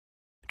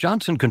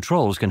Johnson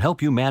Controls can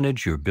help you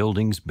manage your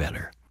buildings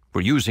better.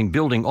 We're using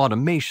building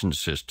automation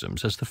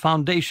systems as the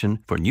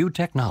foundation for new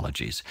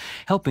technologies,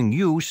 helping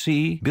you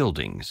see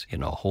buildings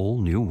in a whole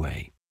new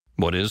way.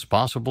 What is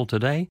possible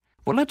today?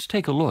 Well, let's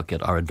take a look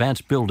at our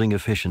advanced building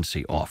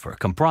efficiency offer,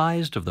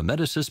 comprised of the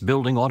Metasys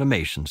building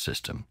automation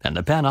system and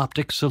the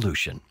Panoptix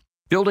solution.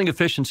 Building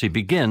efficiency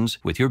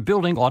begins with your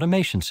building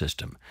automation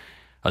system.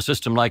 A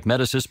system like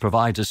Metasys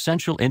provides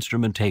essential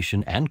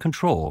instrumentation and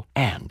control,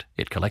 and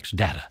it collects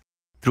data.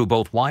 Through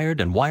both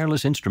wired and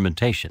wireless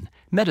instrumentation,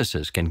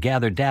 Metasys can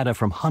gather data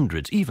from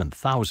hundreds, even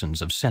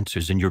thousands of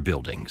sensors in your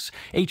buildings,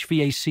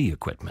 HVAC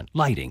equipment,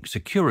 lighting,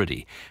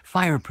 security,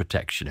 fire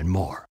protection, and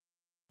more.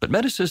 But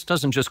Metasys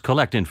doesn't just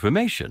collect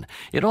information,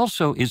 it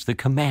also is the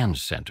command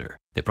center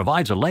that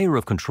provides a layer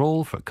of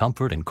control for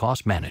comfort and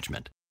cost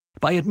management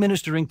by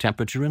administering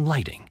temperature and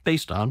lighting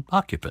based on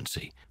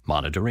occupancy,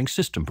 monitoring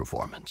system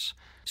performance,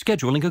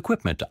 scheduling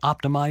equipment to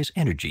optimize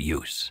energy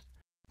use.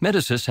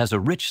 Metasys has a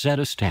rich set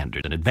of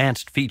standards and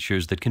advanced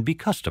features that can be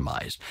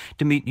customized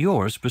to meet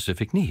your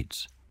specific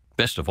needs.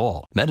 Best of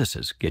all,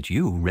 Metasys gets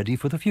you ready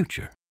for the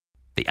future.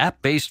 The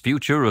app-based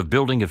future of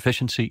building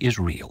efficiency is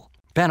real.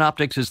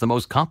 Panoptix is the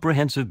most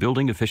comprehensive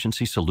building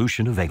efficiency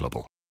solution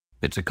available.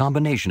 It's a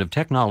combination of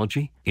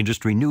technology,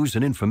 industry news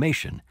and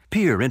information,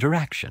 peer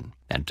interaction,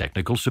 and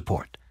technical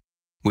support.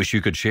 Wish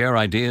you could share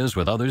ideas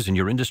with others in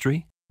your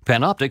industry?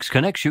 Panoptix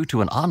connects you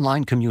to an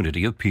online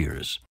community of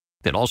peers.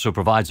 It also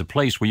provides a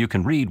place where you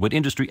can read what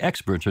industry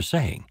experts are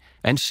saying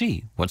and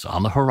see what's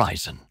on the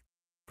horizon.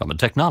 From a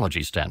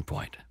technology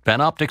standpoint,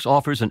 Panoptix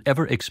offers an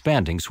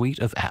ever-expanding suite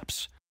of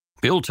apps.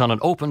 Built on an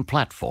open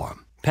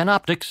platform,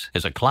 Panoptix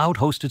is a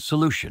cloud-hosted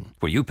solution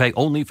where you pay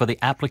only for the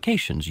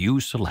applications you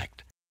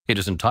select. It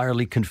is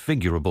entirely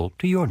configurable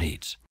to your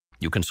needs.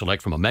 You can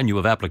select from a menu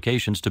of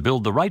applications to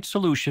build the right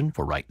solution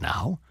for right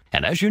now,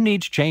 and as your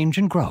needs change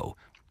and grow,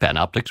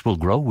 Panoptix will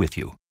grow with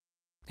you.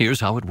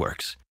 Here's how it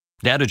works.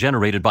 Data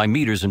generated by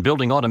meters and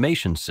building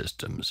automation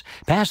systems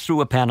pass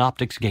through a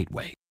Panoptix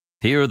gateway.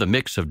 Here, the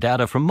mix of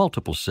data from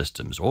multiple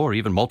systems, or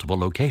even multiple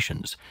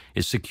locations,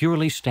 is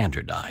securely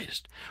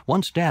standardized.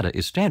 Once data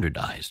is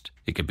standardized,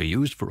 it can be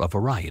used for a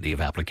variety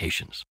of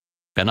applications.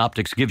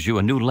 Panoptix gives you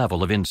a new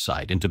level of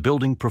insight into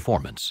building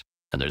performance,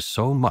 and there's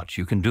so much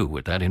you can do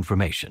with that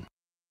information.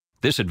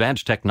 This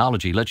advanced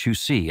technology lets you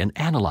see and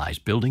analyze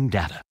building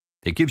data.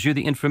 It gives you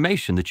the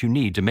information that you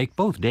need to make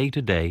both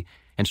day-to-day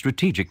and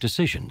strategic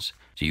decisions,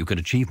 so you can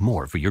achieve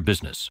more for your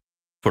business.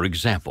 For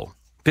example,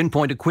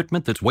 pinpoint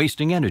equipment that's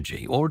wasting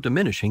energy or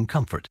diminishing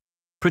comfort.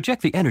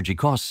 Project the energy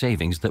cost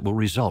savings that will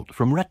result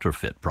from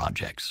retrofit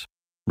projects.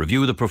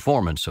 Review the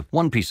performance of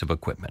one piece of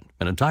equipment,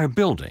 an entire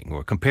building,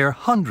 or compare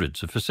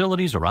hundreds of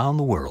facilities around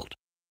the world.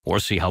 Or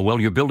see how well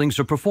your buildings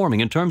are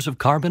performing in terms of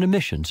carbon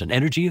emissions and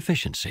energy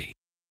efficiency.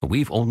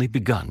 We've only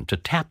begun to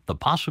tap the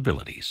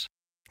possibilities.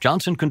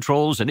 Johnson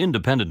Controls and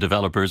independent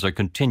developers are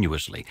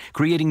continuously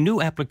creating new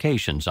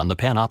applications on the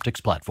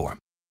Panoptix platform.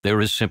 There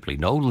is simply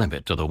no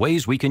limit to the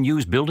ways we can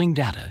use building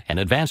data and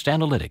advanced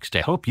analytics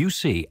to help you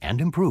see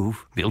and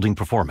improve building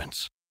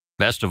performance.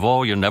 Best of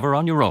all, you're never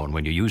on your own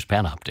when you use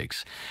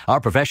Panoptix. Our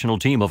professional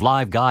team of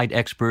live guide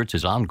experts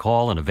is on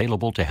call and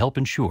available to help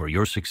ensure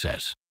your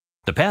success.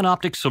 The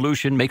Panoptix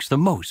solution makes the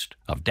most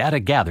of data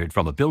gathered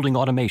from a building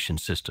automation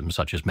system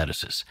such as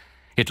Metasys.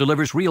 It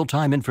delivers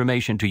real-time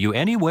information to you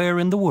anywhere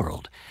in the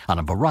world on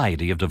a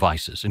variety of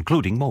devices,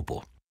 including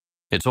mobile.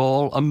 It's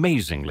all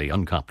amazingly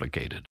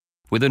uncomplicated,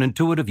 with an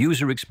intuitive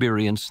user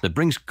experience that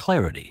brings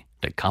clarity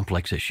to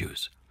complex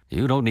issues.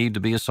 You don't need to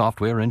be a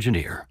software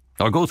engineer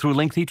or go through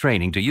lengthy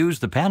training to use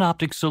the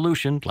Panoptix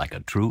solution like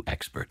a true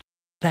expert.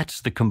 That's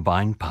the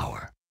combined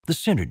power, the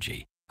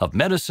synergy of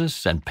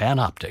Metasys and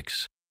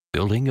Panoptix.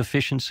 Building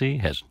efficiency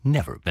has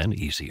never been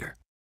easier.